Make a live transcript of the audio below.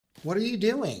What are you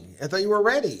doing? I thought you were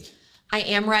ready. I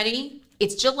am ready.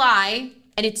 It's July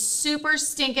and it's super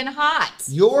stinking hot.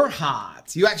 You're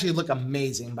hot. You actually look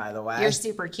amazing, by the way. You're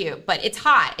super cute, but it's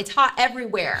hot. It's hot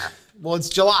everywhere. Well, it's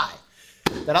July.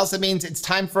 That also means it's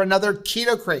time for another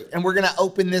Keto Crate, and we're gonna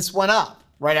open this one up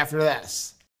right after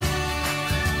this.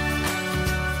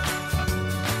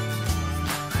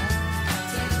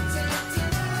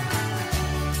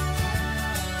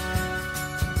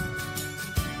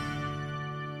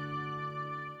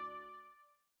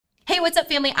 Hey, what's up,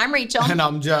 family? I'm Rachel. And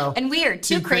I'm Joe. And we are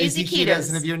Two Crazy Ketos.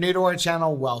 And if you're new to our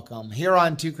channel, welcome. Here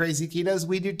on Two Crazy Ketos,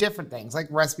 we do different things like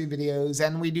recipe videos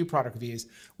and we do product reviews.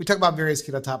 We talk about various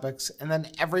keto topics. And then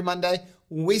every Monday,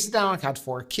 we sit down on the couch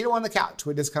for Keto on the Couch.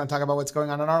 We just kind of talk about what's going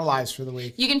on in our lives for the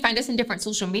week. You can find us in different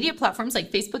social media platforms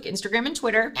like Facebook, Instagram, and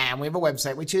Twitter. And we have a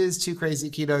website, which is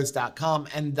twocrazyketos.com.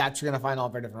 And that's where you're going to find all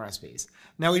of our different recipes.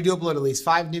 Now, we do upload at least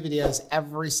 5 new videos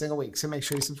every single week. So make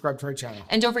sure you subscribe to our channel.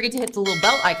 And don't forget to hit the little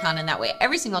bell icon. And that way,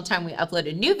 every single time we upload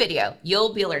a new video,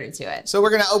 you'll be alerted to it. So we're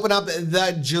going to open up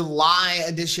the July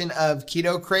edition of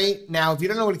Keto Crate. Now, if you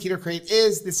don't know what a Keto Crate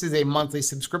is, this is a monthly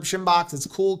subscription box. It's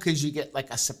cool because you get like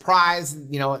a surprise,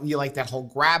 you know, you like that whole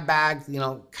grab bag, you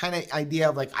know, kind of idea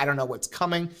of like, I don't know what's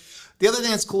coming. The other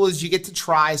thing that's cool is you get to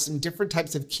try some different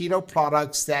types of keto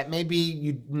products that maybe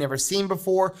you've never seen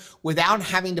before without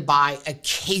having to buy a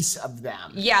case of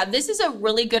them. Yeah, this is a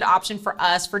really good option for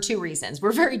us for 2 reasons.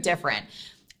 We're very different.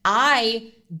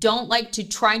 I don't like to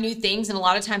try new things, and a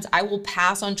lot of times I will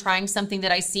pass on trying something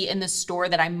that I see in the store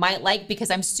that I might like because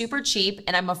I'm super cheap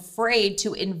and I'm afraid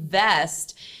to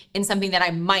invest in something that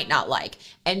I might not like.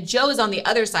 And Joe is on the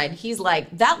other side. He's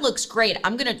like, that looks great.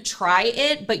 I'm gonna try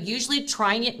it, but usually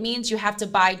trying it means you have to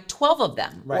buy 12 of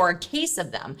them or a case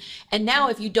of them. And now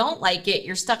if you don't like it,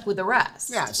 you're stuck with the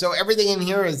rest. Yeah, so everything in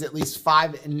here is at least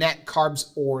 5 net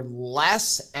carbs or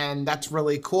less, and that's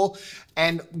really cool.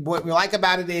 And what we like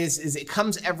about it is it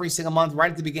comes every single month.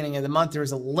 Right at the beginning of the month,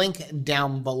 there's a link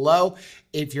down below.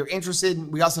 If you're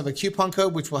interested, we also have a coupon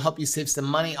code, which will help you save some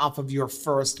money off of your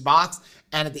first box.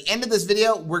 And at the end of this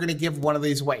video, we're gonna give one of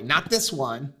these away. Not this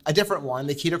one, a different one.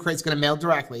 The Keto Crate's gonna mail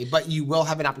directly, but you will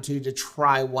have an opportunity to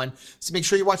try one. So make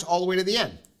sure you watch all the way to the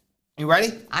end. You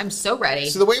ready? I'm so ready.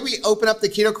 So the way we open up the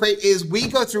Keto Crate is we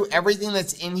go through everything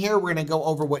that's in here. We're gonna go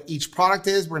over what each product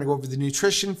is. We're gonna go over the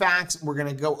nutrition facts. We're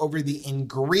gonna go over the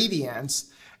ingredients.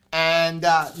 And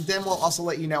then we'll also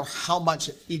let you know how much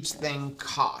each thing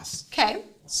costs. Okay.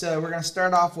 So we're gonna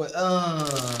start off with,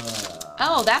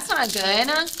 oh, that's not good.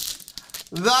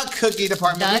 The cookie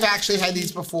department. We've actually had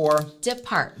these before.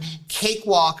 Department.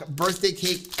 Cakewalk, birthday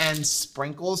cake, and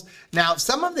sprinkles. Now,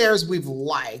 some of theirs we've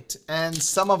liked, and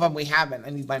some of them we haven't. I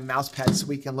need my mouse pad so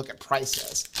we can look at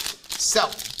prices. So,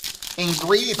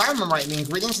 if I remember right, the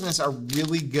ingredients in this are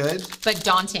really good. But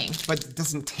daunting. But it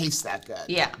doesn't taste that good.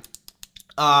 Yeah.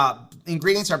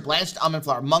 Ingredients are blanched almond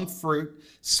flour, monk fruit,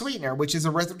 sweetener, which is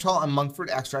erythritol and monk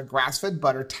fruit extract, grass-fed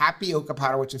butter, tapioca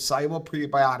powder, which is soluble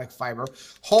prebiotic fiber,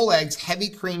 whole eggs, heavy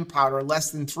cream powder,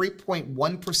 less than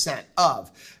 3.1%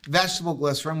 of vegetable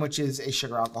glycerin, which is a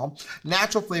sugar alcohol,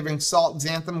 natural flavoring, salt,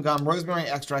 xanthan gum, rosemary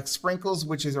extract, sprinkles,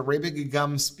 which is arabica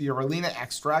gum, spirulina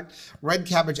extract, red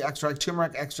cabbage extract,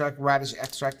 turmeric extract, radish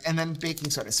extract, and then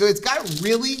baking soda. So it's got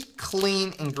really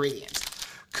clean ingredients.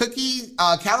 Cookie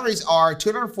calories are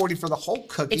 240 for the whole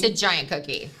cookie. It's a giant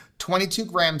cookie. 22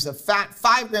 grams of fat,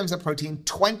 5 grams of protein,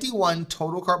 21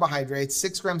 total carbohydrates,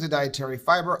 6 grams of dietary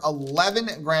fiber,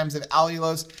 11 grams of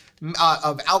allulose,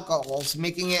 of alcohols,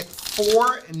 making it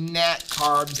 4 net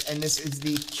carbs, and this is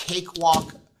the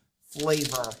Cakewalk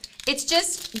flavor. It's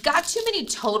just got too many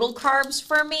total carbs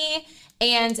for me,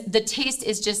 and the taste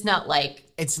is just not like,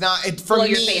 it's not, for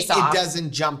me, it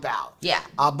doesn't jump out. Yeah.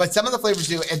 But some of the flavors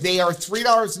do. They are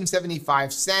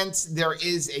 $3.75. There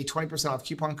is a 20% off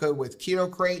coupon code with Keto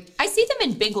Crate. I see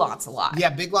them in Big Lots a lot. Yeah,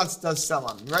 Big Lots does sell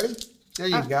them. You ready? There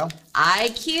you go.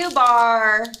 IQ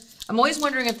bar. I'm always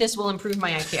wondering if this will improve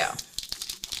my IQ.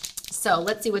 So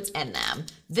let's see what's in them.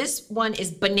 This one is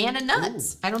banana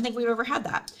nuts. Ooh. I don't think we've ever had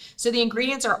that. So the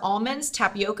ingredients are almonds,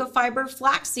 tapioca fiber,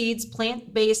 flax seeds,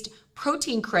 plant-based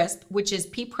protein crisp, which is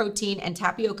pea protein and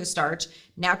tapioca starch,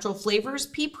 natural flavors,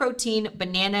 pea protein,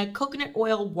 banana, coconut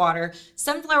oil, water,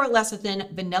 sunflower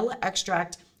lecithin, vanilla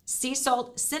extract, sea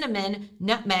salt, cinnamon,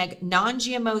 nutmeg,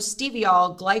 non-GMO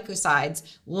steviol,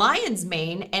 glycosides, lion's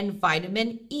mane, and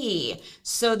vitamin E.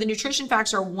 So the nutrition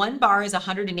facts are 1 bar is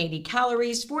 180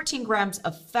 calories, 14 grams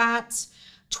of fat,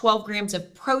 12 grams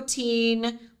of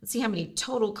protein. Let's see how many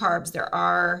total carbs there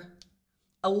are.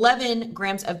 11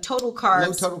 grams of total carbs.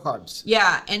 Low total carbs.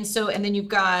 Yeah, and then you've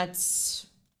got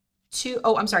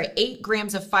 8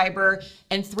 grams of fiber,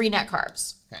 and 3 net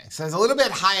carbs. Okay, so it's a little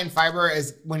bit high in fiber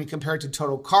as when you compare it to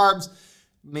total carbs.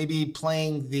 Maybe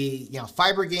playing the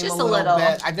fiber game Just a a little little.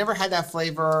 bit. I've never had that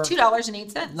flavor.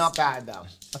 $2.08. Not bad though.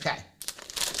 Okay.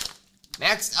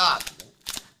 Next up,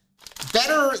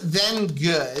 better than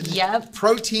good. Yep.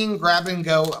 Protein grab and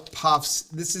go puffs.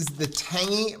 This is the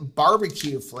tangy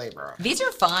barbecue flavor. These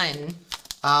are fun.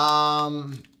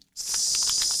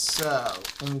 So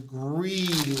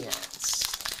ingredients.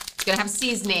 It's gonna have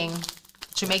seasoning.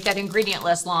 Should make that ingredient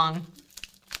list long.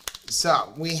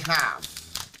 So we have.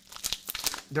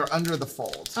 They're under the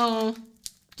fold. Oh,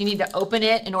 do you need to open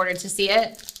it in order to see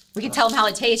it? We can tell them how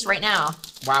it tastes right now.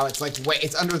 Wow, it's like, wait,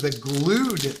 it's under the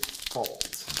glued fold.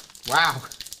 Wow.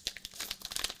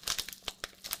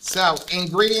 So,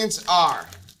 ingredients are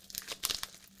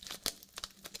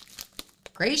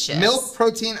Gracious. milk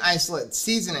protein isolate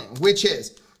seasoning, which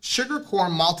is sugar,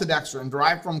 corn, maltodextrin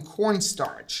derived from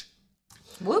cornstarch.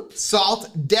 Whoops. Salt,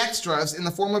 dextrose in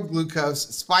the form of glucose,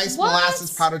 spice, What?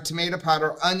 molasses powder, tomato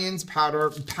powder, onions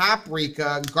powder,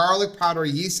 paprika, garlic powder,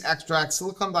 yeast extract,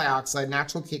 silicon dioxide,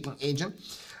 natural caking agent,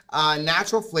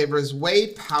 natural flavors,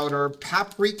 whey powder,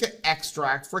 paprika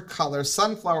extract for color,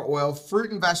 sunflower oil, fruit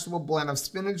and vegetable blend of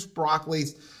spinach, broccoli,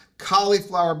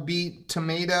 cauliflower, beet,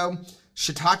 tomato,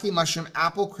 shiitake mushroom,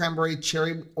 apple, cranberry,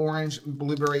 cherry, orange,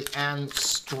 blueberry, and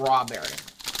strawberry.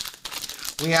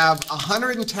 We have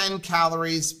 110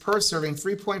 calories per serving,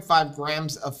 3.5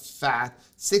 grams of fat,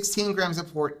 16 grams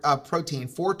of protein,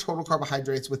 4 total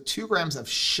carbohydrates with 2 grams of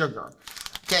sugar.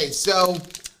 Okay, so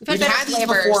we've had these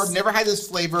before, never had this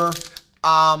flavor.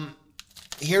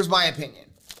 Here's my opinion.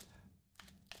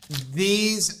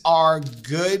 These are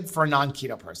good for a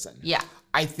non-keto person. Yeah.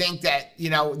 I think that,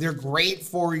 they're great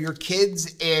for your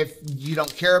kids if you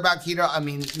don't care about keto. I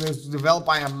mean, it was developed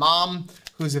by a mom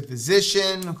who's a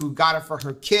physician, who got it for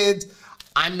her kids.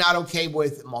 I'm not okay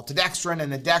with maltodextrin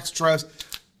and the dextrose.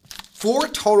 For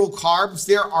total carbs,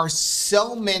 there are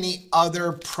so many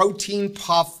other protein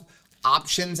puff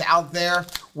options out there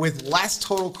with less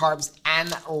total carbs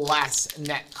and less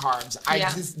net carbs.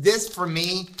 This for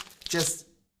me, just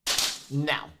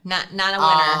no. Not a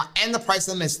winner. And the price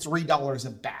of them is $3 a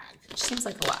bag. Which seems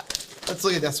like a lot. Let's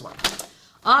look at this one.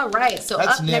 All right, so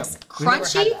That's up new. next, We never had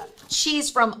crunchy that. cheese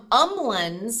from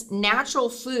Lyons Natural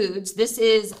Foods. This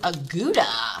is a Gouda.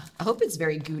 I hope it's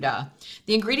very Gouda.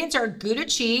 The ingredients are Gouda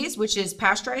cheese, which is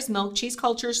pasteurized milk, cheese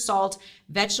culture, salt,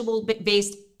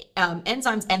 vegetable-based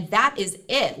enzymes, and that is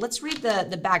it. Let's read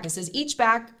the back. It says each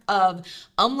bag of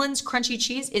Lyons crunchy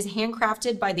cheese is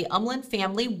handcrafted by the Lyons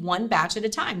family, one batch at a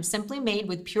time, simply made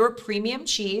with pure premium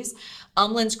cheese.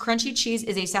 Lyons crunchy cheese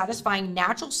is a satisfying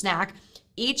natural snack.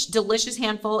 Each delicious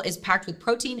handful is packed with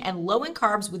protein and low in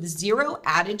carbs with 0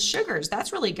 added sugars.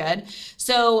 That's really good.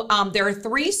 So there are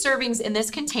 3 servings in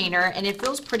this container and it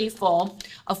feels pretty full.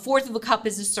 1/4 of a cup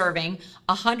is a serving,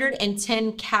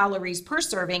 110 calories per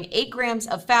serving, 8 grams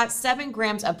of fat, 7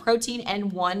 grams of protein,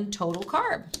 and 1 total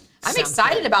carb. I'm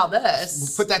excited about this.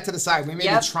 We'll put that to the side. We may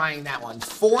be trying that one.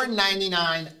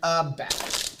 $4.99 a bag.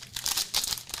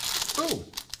 Ooh.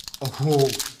 Oh.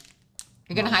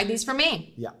 You're going to hide these for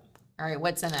me? Yeah. All right,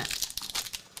 what's in it?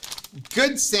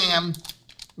 Good Sam,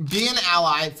 be an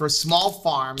ally for small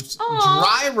farms. Aww.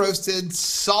 Dry roasted,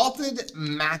 salted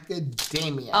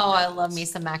macadamia. Oh, I love me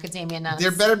some macadamia nuts. There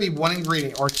better be 1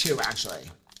 ingredient, or 2 actually.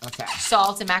 Okay.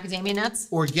 Salt and macadamia nuts.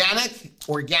 Organic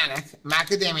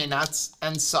macadamia nuts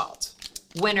and salt.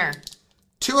 Winner.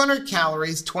 200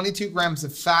 calories, 22 grams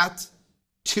of fat,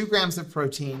 2 grams of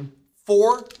protein,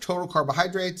 4 total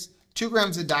carbohydrates, 2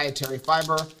 grams of dietary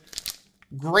fiber.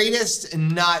 Greatest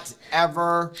nut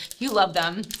ever. You love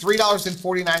them.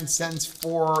 $3.49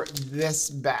 for this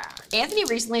bag. Anthony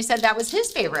recently said that was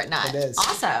his favorite nut. It is.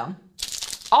 Awesome.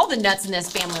 All the nuts in this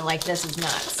family like this is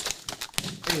nuts.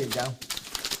 There you go.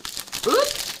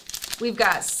 Oop. We've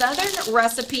got Southern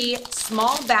Recipe,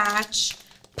 small batch,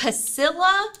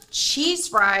 Pasilla cheese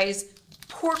fries,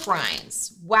 pork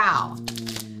rinds. Wow.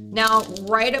 Now,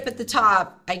 right up at the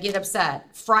top, I get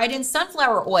upset. Fried in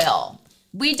sunflower oil.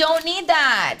 We don't need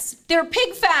that. They're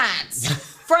pig fats.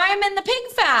 Fry them in the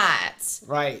pig fats.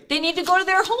 Right. They need to go to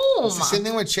their home. It's the same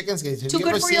thing with chicken skins. Have Too you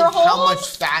good ever for seen your how home? much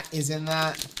fat is in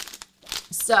that?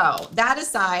 So that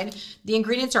aside, the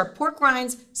ingredients are pork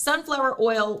rinds, sunflower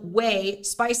oil, whey,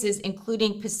 spices,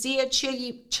 including pasilla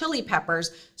chili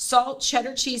peppers, salt,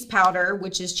 cheddar cheese powder,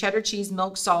 which is cheddar cheese,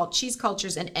 milk, salt, cheese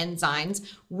cultures, and enzymes,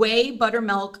 whey,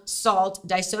 buttermilk, salt,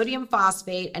 disodium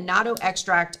phosphate, annatto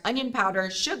extract, onion powder,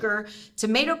 sugar,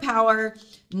 tomato powder,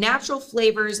 natural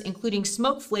flavors, including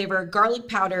smoke flavor, garlic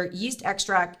powder, yeast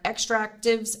extract,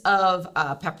 extractives of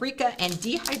paprika, and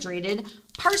dehydrated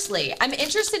Parsley. I'm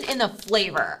interested in the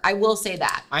flavor. I will say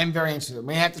that. I'm very interested.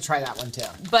 We have to try that one too.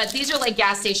 But these are like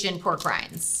gas station pork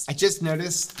rinds. I just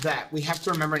noticed that we have to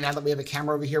remember now that we have a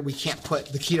camera over here, we can't put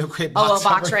the Keto Krate Oh, box a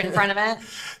box over right in here. front of it?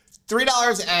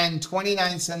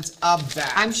 $3.29 a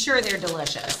bag. I'm sure they're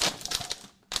delicious.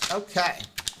 Okay.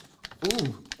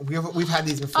 Ooh, we've had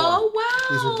these before. Oh, wow.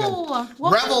 These are good.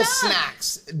 Welcome Rebel back.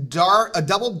 Snacks, a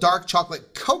double dark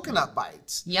chocolate coconut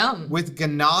bites. Yum. With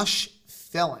ganache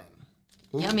filling.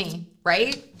 Ooh. Yummy,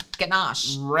 right?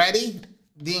 Ganache. Ready?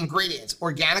 The ingredients: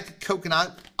 organic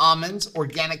coconut, almonds,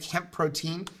 organic hemp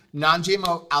protein,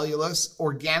 non-GMO allulose,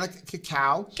 organic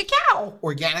cacao,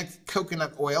 organic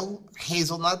coconut oil,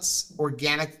 hazelnuts,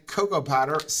 organic cocoa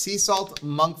powder, sea salt,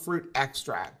 monk fruit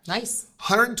extract. Nice.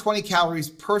 120 calories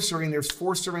per serving. There's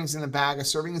 4 servings in the bag. A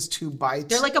serving is 2 bites.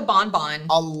 They're like a bonbon.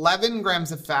 11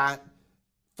 grams of fat,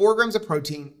 4 grams of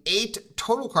protein, 8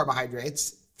 total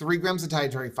carbohydrates, 3 grams of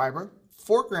dietary fiber,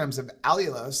 4 grams of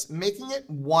allulose, making it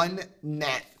 1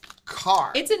 net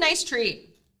carb. It's a nice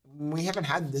treat. We haven't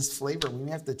had this flavor. We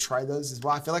may have to try those as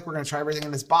well. I feel like we're going to try everything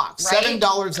in this box. Right?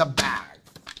 $7 a bag.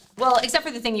 Well, except for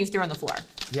the thing you threw on the floor.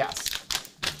 Yes.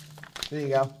 There you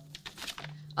go.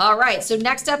 All right, so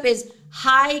next up is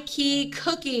High Key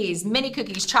Cookies, mini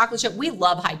cookies, chocolate chip. We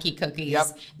love High Key cookies.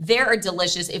 Yep. They are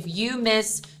delicious. If you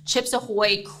miss Chips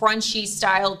Ahoy crunchy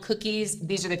style cookies,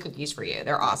 these are the cookies for you.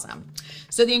 They're awesome.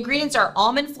 So the ingredients are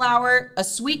almond flour, a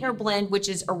sweetener blend, which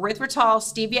is erythritol,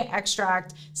 stevia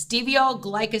extract, steviol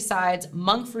glycosides,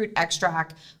 monk fruit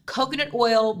extract, coconut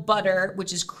oil, butter,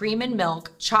 which is cream and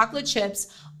milk, chocolate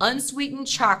chips, unsweetened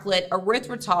chocolate,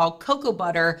 erythritol, cocoa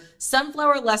butter,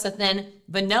 sunflower lecithin,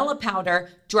 vanilla powder,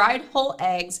 dried whole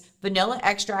eggs, vanilla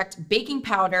extract, baking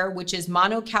powder, which is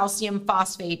monocalcium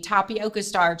phosphate, tapioca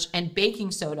starch, and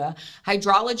baking soda,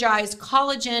 hydrolyzed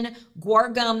collagen,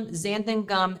 guar gum, xanthan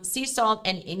gum, sea salt,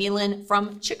 and inulin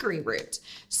from chicory root.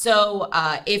 So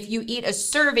if you eat a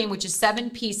serving, which is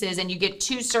 7 pieces, and you get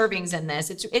 2 servings in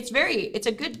this, it's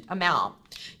a good amount.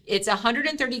 It's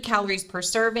 130 calories per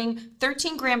serving,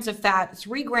 13 grams of fat,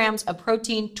 3 grams of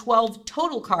protein, 12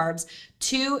 total carbs,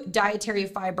 2 dietary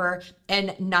fiber,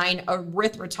 and 9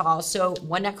 erythritol. So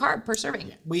 1 net carb per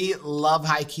serving. We love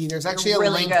High Key. There's actually a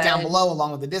really link good. down below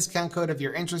along with the discount code if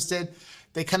you're interested.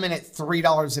 They come in at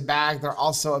 $3 a bag. They're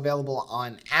also available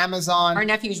on Amazon. Our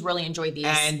nephews really enjoyed these.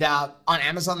 And on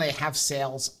Amazon, they have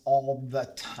sales all the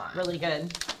time. Really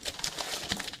good.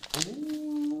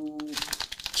 Ooh.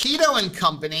 Keto and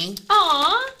Company.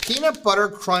 Aw. Peanut Butter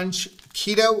Crunch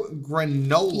Keto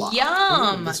Granola.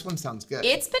 Yum. Ooh, this one sounds good.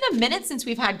 It's been a minute since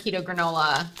we've had keto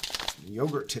granola.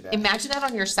 Yogurt today. Imagine that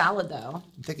on your salad, though.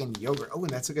 I'm thinking yogurt. Oh, and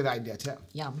that's a good idea, too.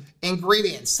 Yum.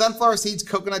 Ingredients: sunflower seeds,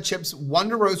 coconut chips,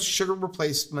 Wonder Roast sugar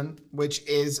replacement, which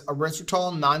is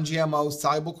erythritol, non-GMO,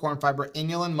 soluble corn fiber,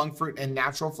 inulin, monk fruit, and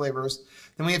natural flavors.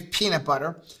 Then we have peanut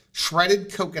butter,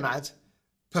 shredded coconut,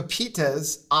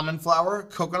 pepitas, almond flour,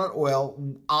 coconut oil,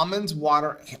 almonds,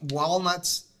 water,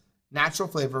 walnuts, natural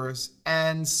flavors,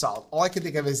 and salt. All I can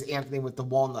think of is Anthony with the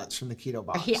walnuts from the keto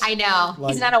box. I know.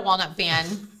 He's not a walnut fan.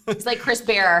 He's like Chris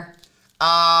Bear. 10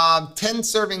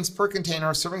 servings per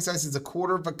container. Serving size is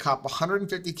 1/4 cup,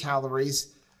 150 calories,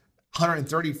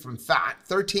 130 from fat,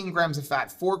 13 grams of fat,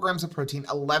 4 grams of protein,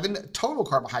 11 total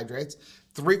carbohydrates,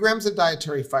 3 grams of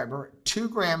dietary fiber, 2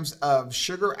 grams of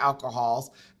sugar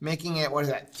alcohols, making it,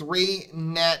 3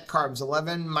 net carbs,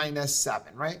 11 minus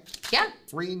 7, right? Yeah.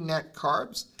 3 net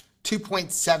carbs,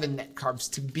 2.7 net carbs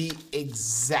to be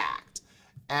exact.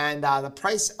 And the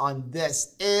price on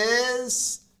this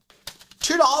is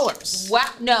 $2.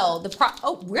 Wow. No.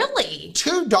 Oh, really?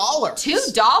 $2. $2.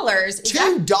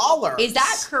 $2. Is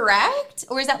that correct?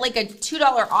 Or is that like a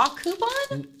 $2 off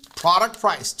coupon? Product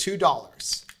price,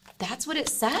 $2. That's what it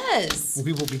says.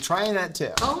 We will be trying that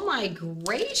too. Oh my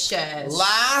gracious.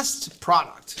 Last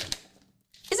product.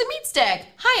 Is a meat stick.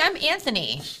 Hi, I'm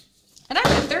Anthony. And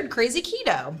I'm the 3rd Crazy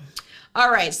Keto.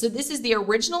 All right, so this is the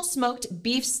original smoked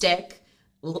beef stick,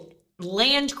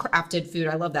 land-crafted food.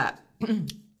 I love that.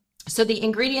 So the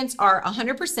ingredients are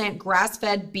 100%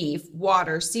 grass-fed beef,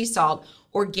 water, sea salt,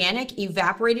 organic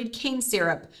evaporated cane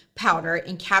syrup powder,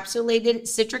 encapsulated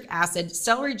citric acid,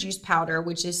 celery juice powder,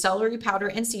 which is celery powder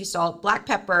and sea salt, black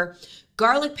pepper,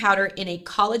 garlic powder in a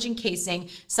collagen casing.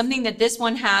 Something that this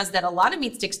one has that a lot of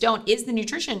meat sticks don't is the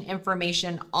nutrition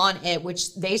information on it,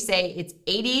 which they say it's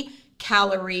 80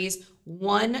 calories,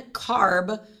 1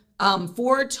 carb,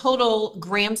 4 total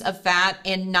grams of fat,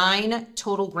 and 9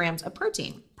 total grams of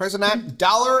protein. Price on that,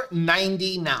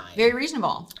 $1.99. Very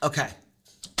reasonable. Okay.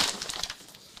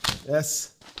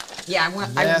 This. Yeah,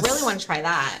 I really want to try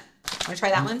that. Want to try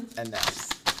that one? And this.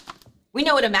 We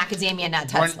know what a macadamia nut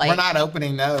tastes like. We're not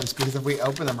opening those because if we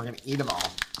open them, we're going to eat them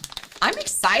all. I'm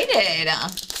excited.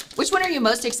 Which one are you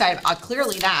most excited about?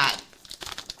 Clearly that.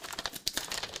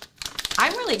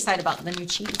 I'm really excited about the new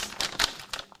cheese.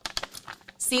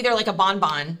 See, they're like a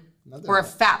bonbon or a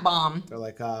fat bomb. They're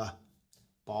like a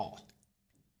ball.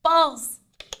 Balls.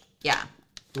 Yeah.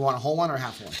 You want a whole one or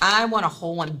half one? I want a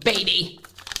whole one, baby.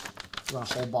 You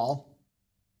want a whole ball?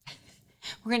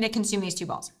 We're going to consume these 2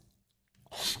 balls.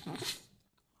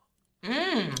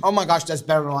 Oh my gosh, that's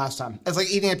better than last time. It's like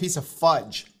eating a piece of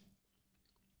fudge.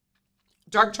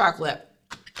 Dark chocolate.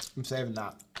 I'm saving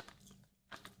that.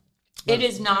 It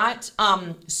is not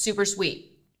super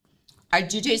sweet. I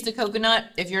do taste the coconut.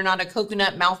 If you're not a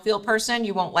coconut mouthfeel person,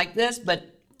 you won't like this,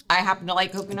 but I happen to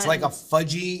like coconut. It's like a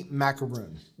fudgy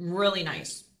macaroon. Really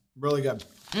nice. Really good.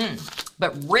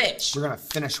 But rich. We're going to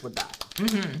finish with that.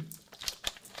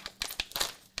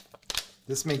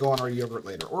 This may go on our yogurt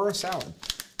later or a salad.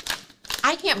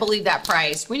 I can't believe that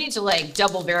price. We need to like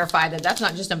double verify that that's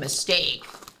not just a mistake.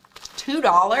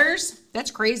 $2? That's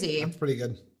crazy. That's pretty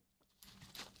good.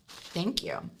 Thank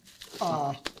you.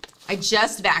 Aw. I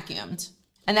just vacuumed.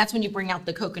 And that's when you bring out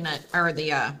the coconut or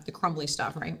the crumbly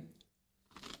stuff, right?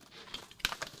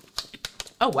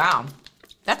 Oh, wow.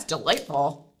 That's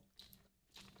delightful.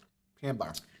 Peanut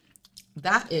butter.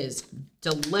 That is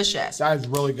delicious. That is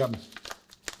really good.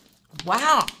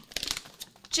 Wow.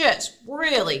 Just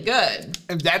really good.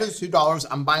 If that is $2,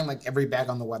 I'm buying like every bag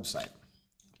on the website.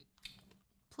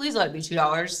 Please let it be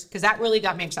 $2 because that really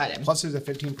got me excited. Plus there's a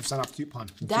 15% off coupon.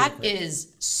 That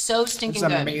is so stinking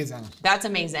good. It's amazing. That's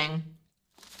amazing.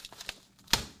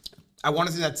 I want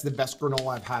to say that's the best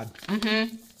granola I've had.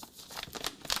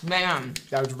 Man,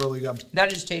 That was really good.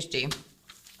 that is tasty.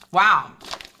 Wow.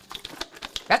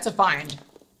 That's a find.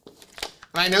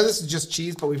 And I know this is just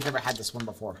cheese, but we've never had this one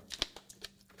before.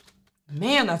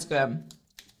 Man, that's good. I'm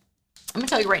gonna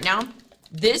tell you right now,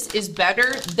 this is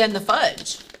better than the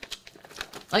fudge.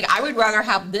 Like I would rather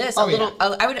have this I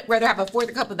would rather have a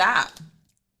 4th cup of that.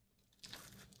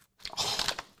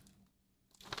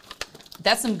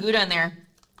 That's some Gouda in there.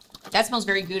 That smells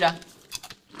very Gouda.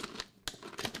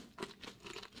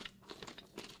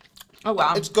 Oh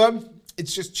wow. It's good.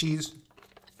 It's just cheese.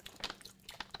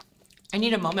 I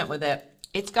need a moment with it.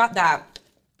 It's got that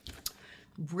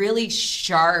really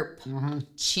sharp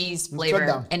cheese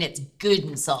flavor and it's good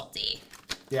and salty.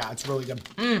 Yeah, it's really good.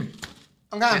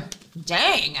 Okay.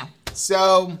 Dang.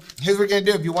 So here's what we're going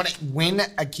to do. If you want to win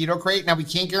a Keto Krate, now we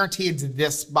can't guarantee it's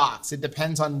this box. It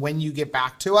depends on when you get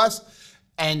back to us.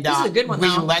 And this is a good one, we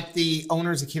though. let the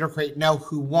owners of Keto Krate know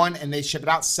who won and they ship it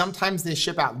out. Sometimes they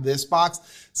ship out this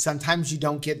box. Sometimes you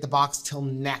don't get the box till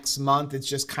next month. It's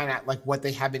just kind of like what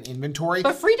they have in inventory.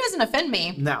 But free doesn't offend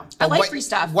me. No. I like free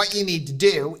stuff. What you need to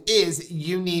do is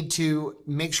you need to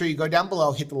make sure you go down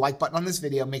below, hit the like button on this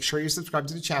video, make sure you're subscribed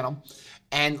to the channel,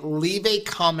 and leave a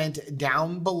comment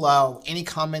down below, any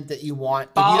comment that you want.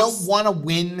 If you don't want to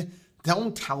win,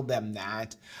 don't tell them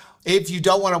that. If you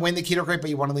don't want to win the Keto Krate,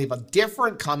 but you want to leave a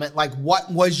different comment, like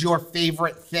what was your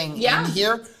favorite thing in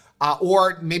here?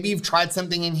 Or maybe you've tried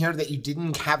something in here that you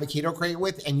didn't have a Keto Krate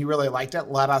with and you really liked it,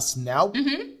 let us know.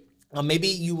 Maybe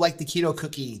you like the keto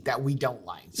cookie that we don't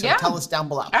like. So tell us down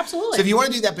below. Absolutely. So if you want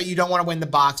to do that, but you don't want to win the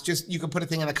box, you can put a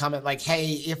thing in the comment like,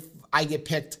 hey, if I get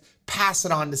picked, pass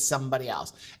it on to somebody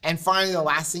else. And finally, the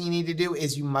last thing you need to do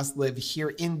is you must live here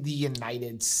in the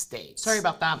United States. Sorry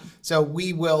about that. So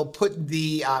we will put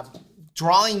the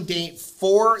drawing date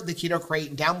for the Keto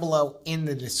Krate down below in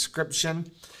the description.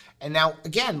 And now,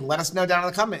 again, let us know down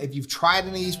in the comment if you've tried any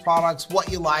of these products,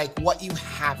 what you like, what you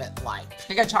haven't liked.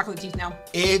 I got chocolate teeth now.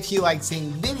 If you like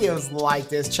seeing videos like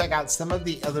this, check out some of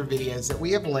the other videos that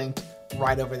we have linked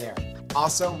right over there.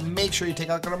 Also, make sure you take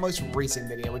a look at our most recent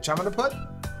video, which I'm going to put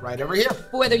right over here.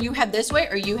 But whether you head this way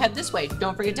or you head this way,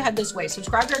 don't forget to head this way.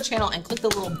 Subscribe to our channel and click the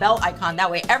little bell icon.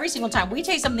 That way, every single time we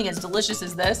taste something as delicious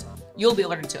as this, you'll be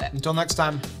alerted to it. Until next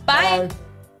time. Bye. Bye.